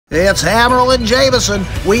It's Hamill and Jameson.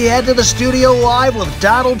 We head to the studio live with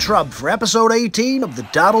Donald Trump for episode 18 of The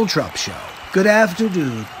Donald Trump Show. Good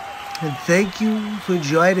afternoon, and thank you for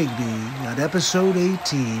joining me on episode 18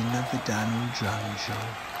 of The Donald Trump Show.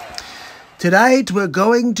 Tonight, we're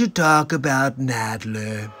going to talk about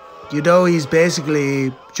Nadler. You know, he's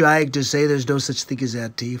basically trying to say there's no such thing as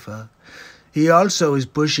Antifa. He also is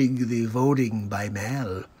pushing the voting by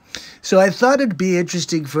mail. So I thought it'd be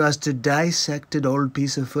interesting for us to dissect an old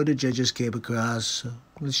piece of footage I just came across. So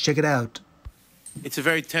let's check it out. It's a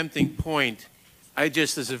very tempting point. I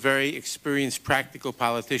just, as a very experienced practical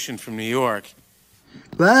politician from New York.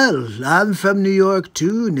 Well, I'm from New York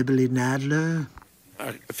too, Nibbly Nadler.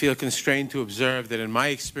 I feel constrained to observe that in my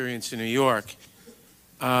experience in New York,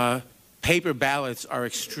 paper ballots are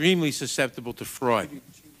extremely susceptible to fraud.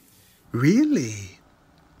 Really?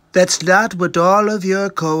 That's not what all of your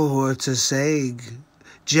cohorts are saying.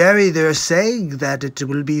 Jerry, they're saying that it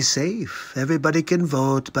will be safe. Everybody can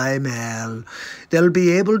vote by mail. They'll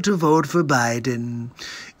be able to vote for Biden.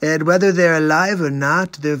 And whether they're alive or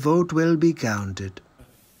not, their vote will be counted.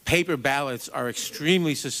 Paper ballots are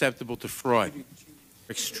extremely susceptible to fraud.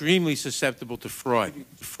 Extremely susceptible to fraud.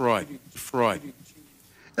 Fraud.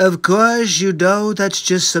 Of course, you know that's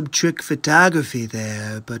just some trick photography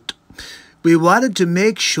there, but we wanted to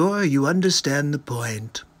make sure you understand the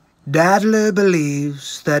point. Nadler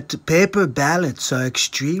believes that paper ballots are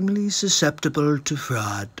extremely susceptible to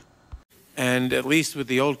fraud. And at least with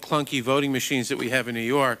the old clunky voting machines that we have in New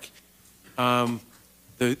York,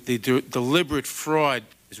 the deliberate fraud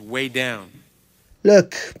is way down.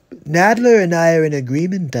 Look, Nadler and I are in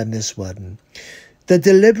agreement on this one. The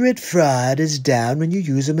deliberate fraud is down when you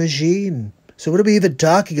use a machine. So what are we even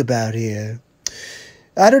talking about here?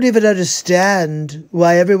 I don't even understand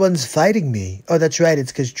why everyone's fighting me. Oh, that's right,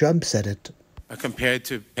 it's because Trump said it. Compared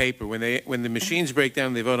to paper. When the machines break down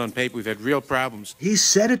and they vote on paper, we've had real problems. He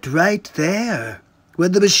said it right there.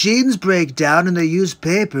 When the machines break down and they use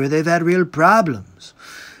paper, they've had real problems.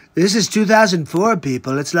 This is 2004,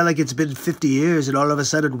 people. It's not like it's been 50 years and all of a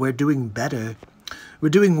sudden we're doing better. We're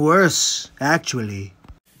doing worse, actually.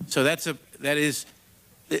 So there's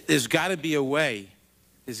got to be a way.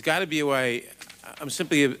 There's got to be a way. I'm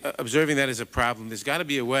simply observing that as a problem. There's got to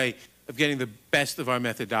be a way of getting the best of our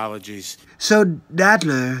methodologies. So,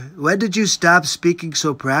 Nadler, when did you stop speaking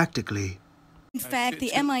so practically? In fact,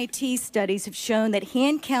 the MIT studies have shown that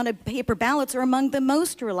hand-counted paper ballots are among the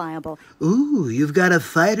most reliable. Ooh, you've got a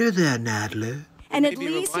fighter there, Nadler. And at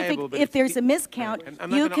least if there's a miscount,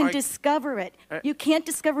 you can discover it. You can't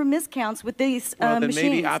discover miscounts with these machines. Then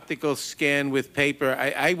maybe optical scan with paper.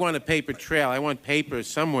 I want a paper trail. I want paper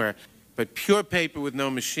somewhere. But pure paper with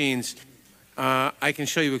no machines, I can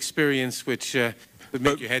show you experience which would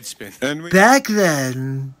make your head spin. Back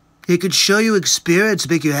then, he could show you experience,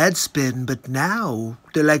 make your head spin, but now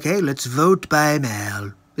they're like, hey, let's vote by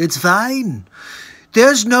mail. It's fine.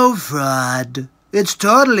 There's no fraud. It's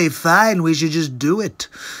totally fine. We should just do it.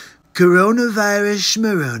 Coronavirus,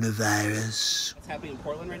 schmoronavirus. What's happening in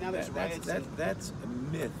Portland right now? There's riots. That's a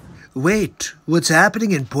myth. Wait, what's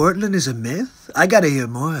happening in Portland is a myth? I gotta hear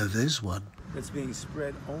more of this one. That's being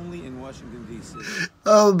spread only in Washington, D.C.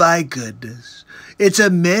 Oh my goodness. It's a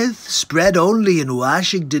myth spread only in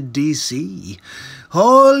Washington, D.C.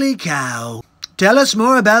 Holy cow. Tell us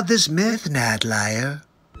more about this myth, Nadler.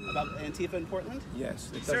 About Antifa in Portland? Yes.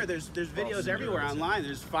 Sir, there's videos everywhere online.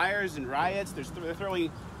 There's fires and riots. They're throwing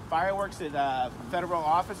fireworks at federal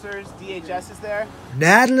officers. DHS is there.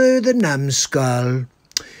 Nadler the numbskull.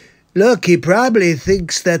 Look, he probably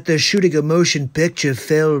thinks that they're shooting a motion picture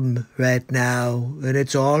film right now, and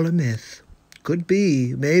it's all a myth. Could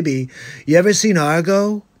be, maybe. You ever seen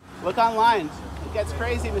Argo? Look online. It gets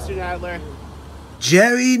crazy, Mr. Nadler.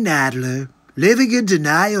 Jerry Nadler, living in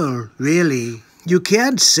denial, really. You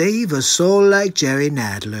can't save a soul like Jerry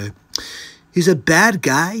Nadler. He's a bad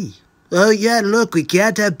guy. Oh yeah, look, we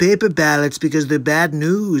can't have paper ballots because they're bad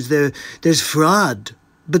news. There's fraud.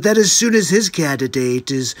 But then as soon as his candidate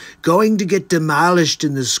is going to get demolished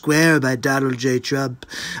in the square by Donald J. Trump,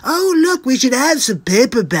 oh, look, we should have some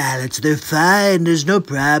paper ballots. They're fine. There's no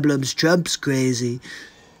problems. Trump's crazy.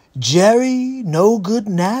 Jerry No Good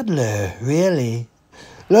Nadler, really.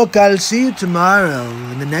 Look, I'll see you tomorrow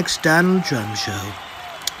in the next Donald Trump show.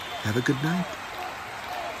 Have a good night.